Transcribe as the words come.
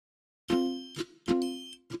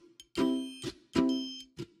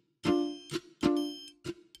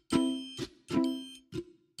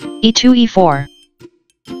e2 e4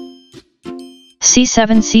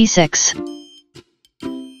 c7 c6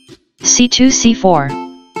 c2 c4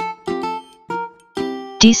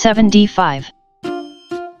 d7 d5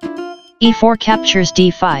 e4 captures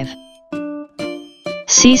d5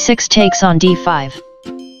 c6 takes on d5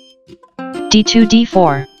 d2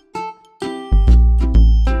 d4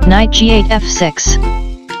 knight g8 f6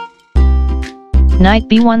 knight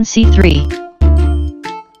b1 c3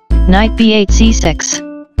 knight b8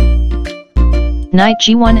 c6 knight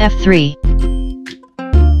g1 f3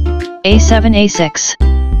 a7 a6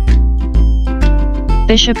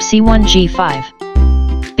 bishop c1 g5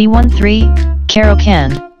 b1 3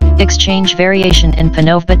 Carlsen exchange variation in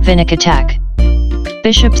Panov-Botvinnik attack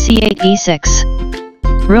bishop c8 e6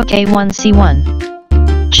 rook a1 c1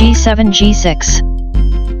 g7 g6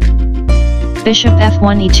 bishop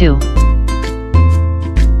f1 e2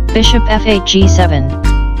 bishop f8 g7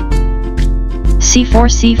 c4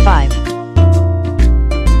 c5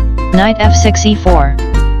 knight f6 e4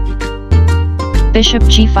 bishop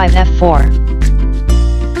g5 f4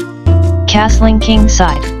 castling king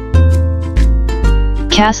side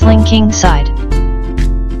castling king side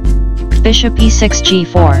bishop e6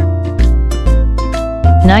 g4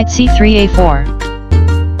 knight c3 a4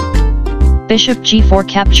 bishop g4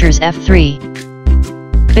 captures f3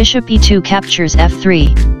 bishop e2 captures f3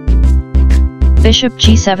 bishop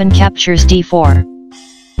g7 captures d4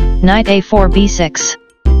 knight a4 b6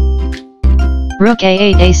 rook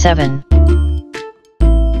a8 a7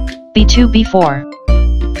 b2 b4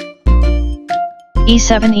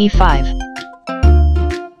 e7 e5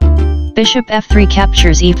 bishop f3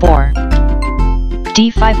 captures e4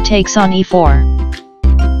 d5 takes on e4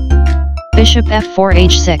 bishop f4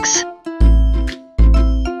 h6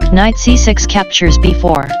 knight c6 captures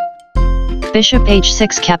b4 bishop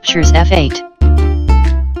h6 captures f8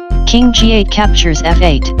 king g8 captures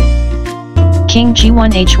f8 king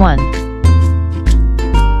g1 h1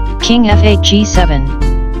 king f8 g7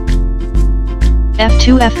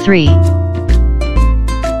 f2 f3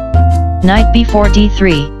 knight b4 d3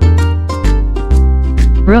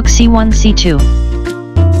 rook c1 c2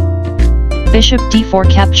 bishop d4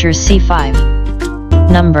 captures c5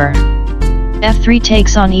 number f3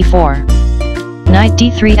 takes on e4 knight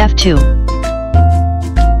d3 f2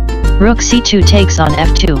 rook c2 takes on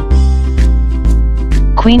f2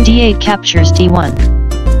 queen d8 captures d1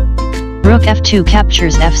 rook f2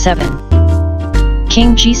 captures f7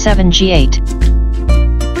 king g7 g8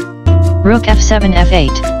 rook f7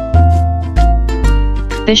 f8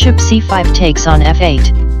 bishop c5 takes on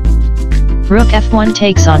f8 rook f1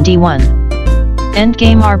 takes on d1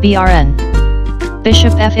 endgame RBRN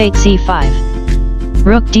bishop f8 c5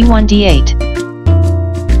 rook d1 d8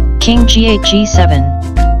 king g8 g7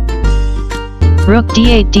 rook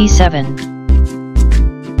d8 d7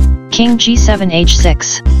 king g7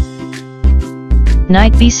 h6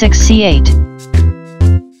 knight b6 c8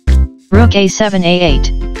 rook a7 a8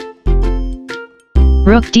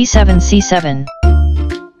 rook d7 c7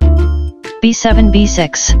 b7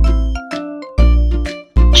 b6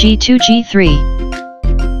 g2 g3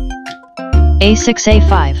 a6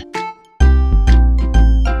 a5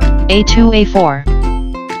 a2 a4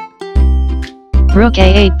 rook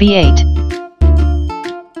a8 b8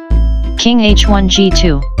 king h1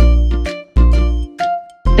 g2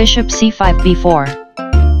 bishop c5 b4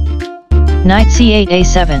 knight c8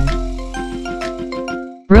 a7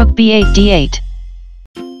 rook b8 d8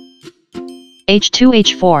 h2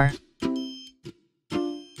 h4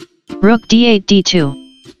 rook d8 d2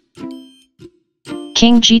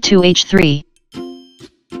 king g2 h3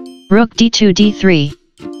 rook d2 d3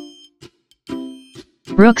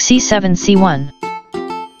 rook c7 c1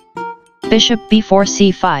 bishop b4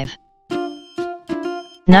 c5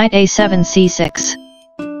 knight a7 c6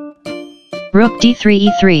 rook d3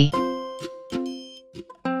 e3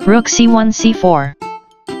 rook c1 c4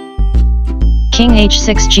 king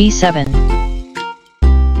h6 g7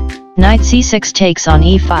 knight c6 takes on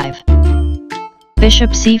e5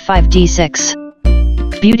 bishop c5 d6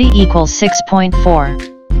 beauty equals 6.4